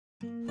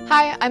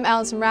Hi, I'm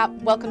Allison Rapp.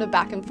 Welcome to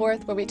Back and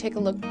Forth, where we take a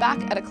look back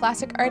at a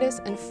classic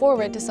artist and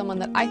forward to someone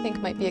that I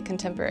think might be a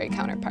contemporary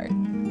counterpart.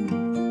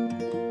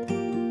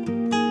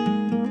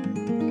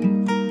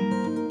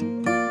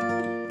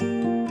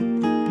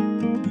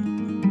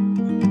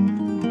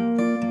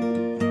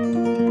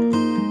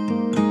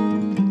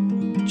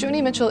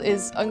 Joni Mitchell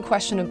is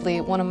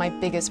unquestionably one of my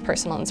biggest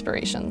personal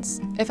inspirations.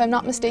 If I'm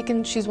not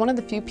mistaken, she's one of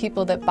the few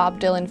people that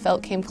Bob Dylan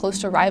felt came close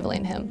to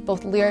rivaling him,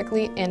 both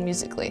lyrically and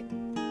musically.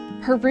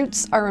 Her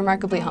roots are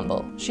remarkably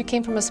humble. She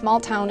came from a small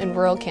town in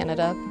rural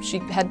Canada. She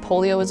had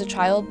polio as a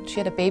child. She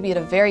had a baby at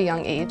a very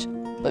young age,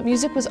 but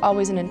music was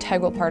always an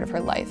integral part of her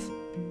life.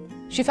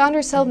 She found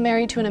herself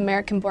married to an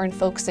American-born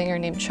folk singer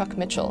named Chuck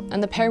Mitchell,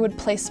 and the pair would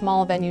play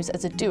small venues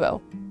as a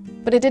duo.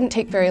 But it didn't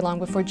take very long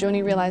before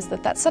Joni realized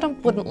that that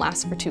setup wouldn't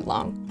last for too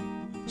long.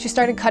 She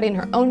started cutting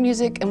her own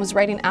music and was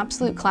writing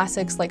absolute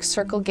classics like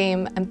Circle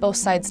Game and Both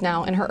Sides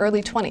Now in her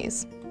early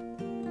 20s.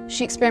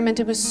 She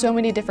experimented with so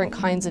many different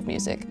kinds of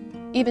music,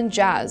 even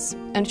jazz,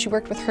 and she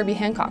worked with Herbie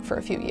Hancock for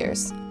a few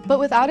years. But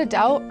without a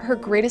doubt, her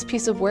greatest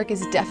piece of work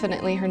is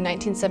definitely her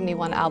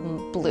 1971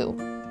 album, Blue,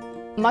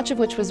 much of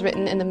which was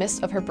written in the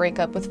midst of her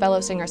breakup with fellow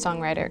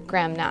singer-songwriter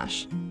Graham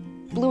Nash.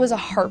 Blue is a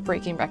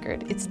heartbreaking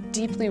record. It's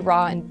deeply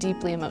raw and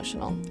deeply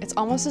emotional. It's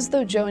almost as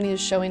though Joni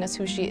is showing us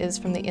who she is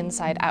from the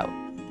inside out.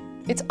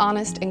 It's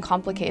honest and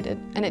complicated,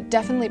 and it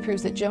definitely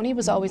proves that Joni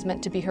was always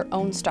meant to be her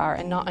own star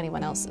and not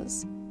anyone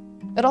else's.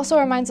 It also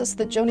reminds us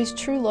that Joni's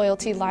true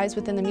loyalty lies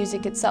within the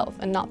music itself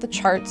and not the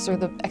charts or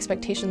the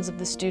expectations of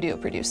the studio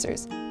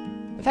producers.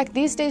 In fact,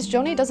 these days,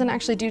 Joni doesn't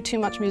actually do too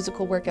much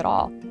musical work at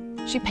all.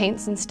 She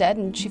paints instead,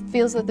 and she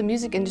feels that the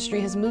music industry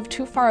has moved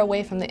too far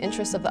away from the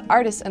interests of the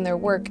artists and their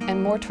work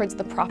and more towards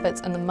the profits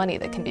and the money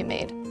that can be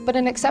made. But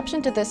an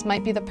exception to this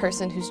might be the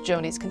person who's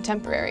Joni's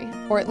contemporary,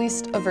 or at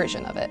least a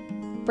version of it.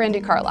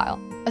 Brandi Carlile.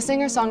 A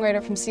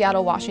singer-songwriter from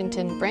Seattle,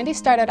 Washington, Brandi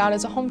started out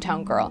as a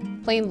hometown girl,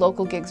 playing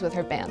local gigs with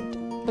her band.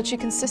 But she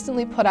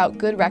consistently put out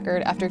good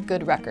record after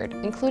good record,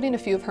 including a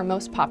few of her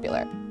most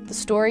popular, The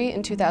Story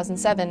in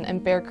 2007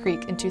 and Bear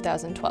Creek in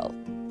 2012.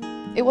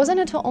 It wasn't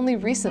until only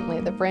recently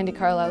that Brandi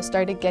Carlile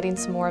started getting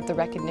some more of the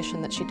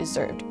recognition that she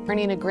deserved,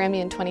 earning a Grammy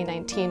in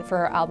 2019 for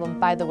her album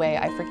By the Way,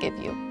 I Forgive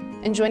You,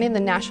 and joining the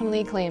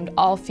nationally acclaimed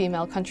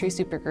all-female country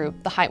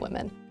supergroup, The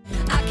Highwomen.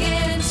 I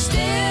can still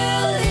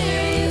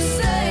hear you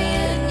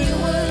saying you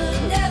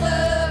will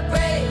never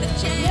break the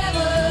chain.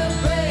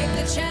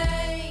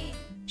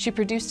 She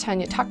produced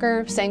Tanya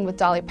Tucker, sang with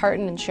Dolly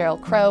Parton and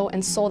Sheryl Crow,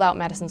 and sold out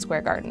Madison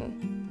Square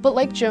Garden. But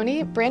like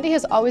Joni, Brandi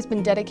has always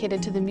been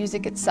dedicated to the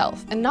music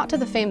itself, and not to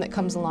the fame that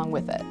comes along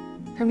with it.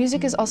 Her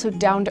music is also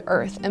down to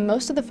earth, and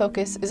most of the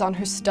focus is on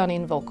her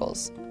stunning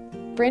vocals.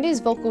 Brandi's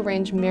vocal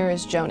range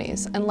mirrors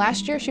Joni's, and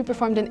last year she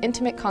performed an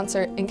intimate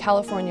concert in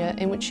California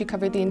in which she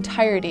covered the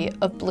entirety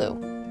of Blue.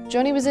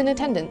 Joni was in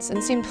attendance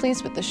and seemed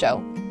pleased with the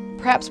show.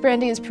 Perhaps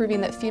Brandi is proving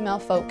that female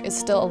folk is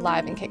still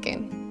alive and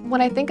kicking. When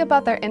I think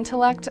about their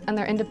intellect and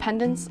their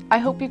independence, I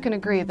hope you can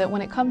agree that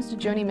when it comes to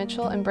Joni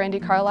Mitchell and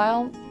Brandi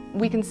Carlile,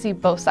 we can see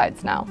both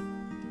sides now.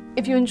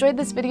 If you enjoyed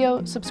this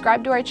video,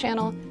 subscribe to our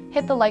channel,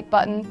 hit the like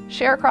button,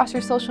 share across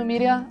your social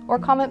media, or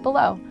comment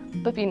below.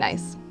 But be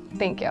nice.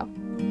 Thank you.